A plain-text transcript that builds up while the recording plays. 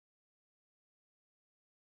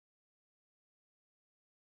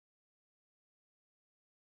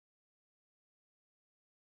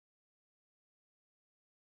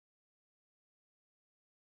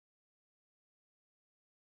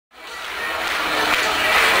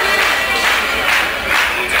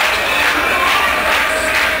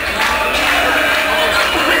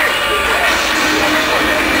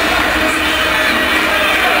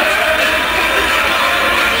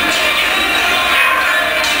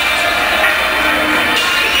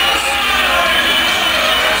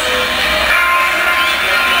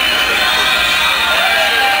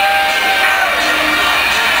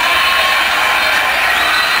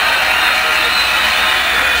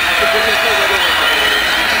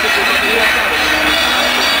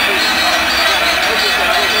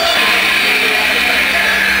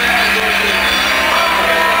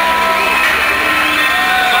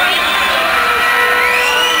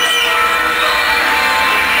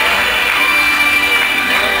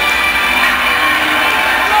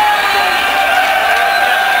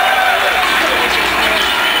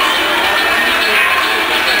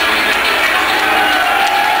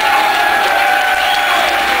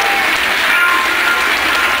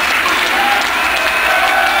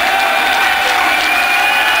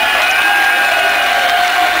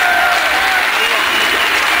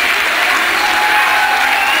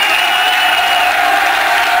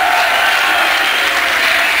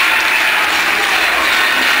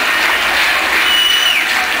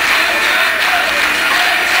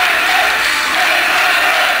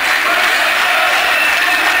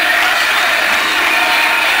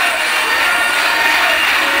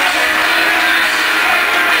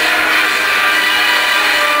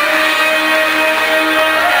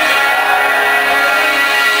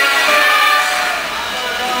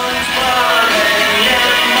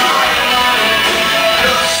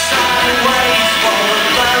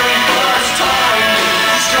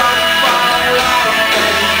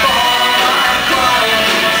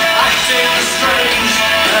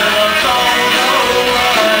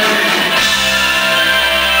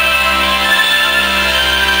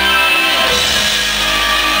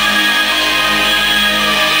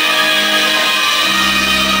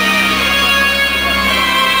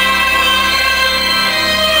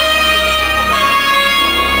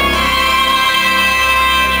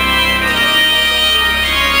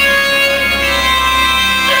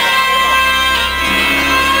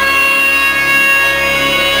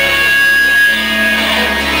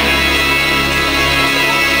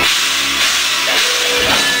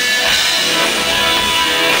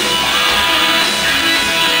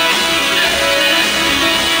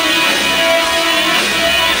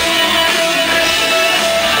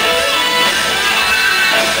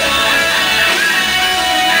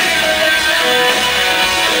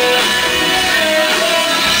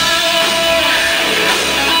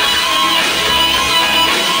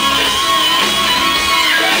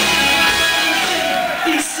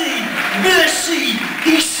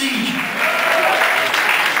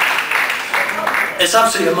It's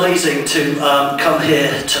absolutely amazing to come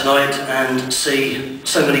here tonight and see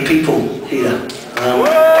so many people here. Thank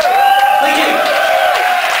you.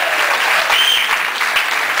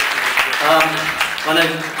 I know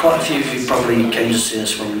quite a few of you probably came to see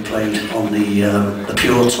us when we played on the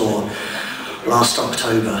Pure Tour last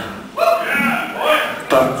October.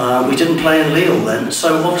 But we didn't play in Lille then,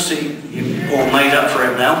 so obviously you all made up for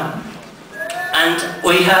it now. And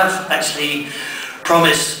we have actually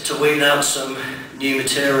promised to weed out some new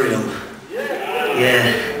material.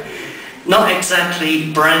 Yeah. Not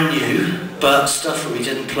exactly brand new, but stuff that we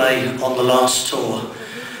didn't play on the last tour.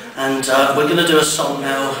 And we're going to do a song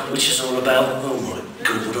now which is all about, oh my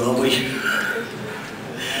god, are we?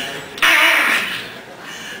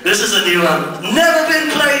 This is a new one. Never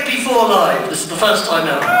been played before live. This is the first time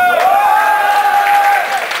ever.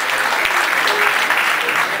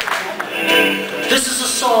 This is a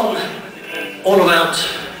song all about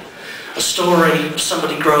a story of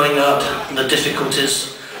somebody growing up and the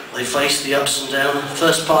difficulties they face, the ups and downs. The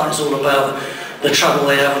first part is all about the trouble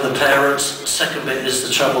they have with the parents. The second bit is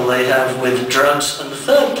the trouble they have with drugs. And the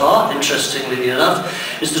third part, interestingly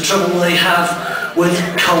enough, is the trouble they have with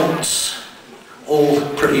cults. All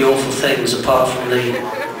pretty awful things apart from the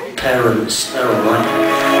parents. They're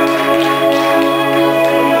alright.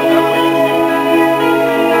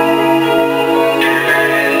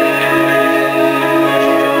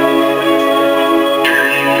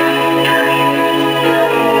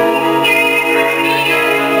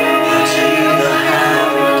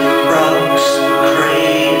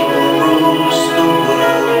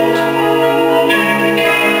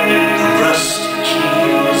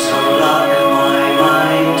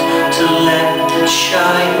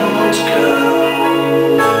 Shine.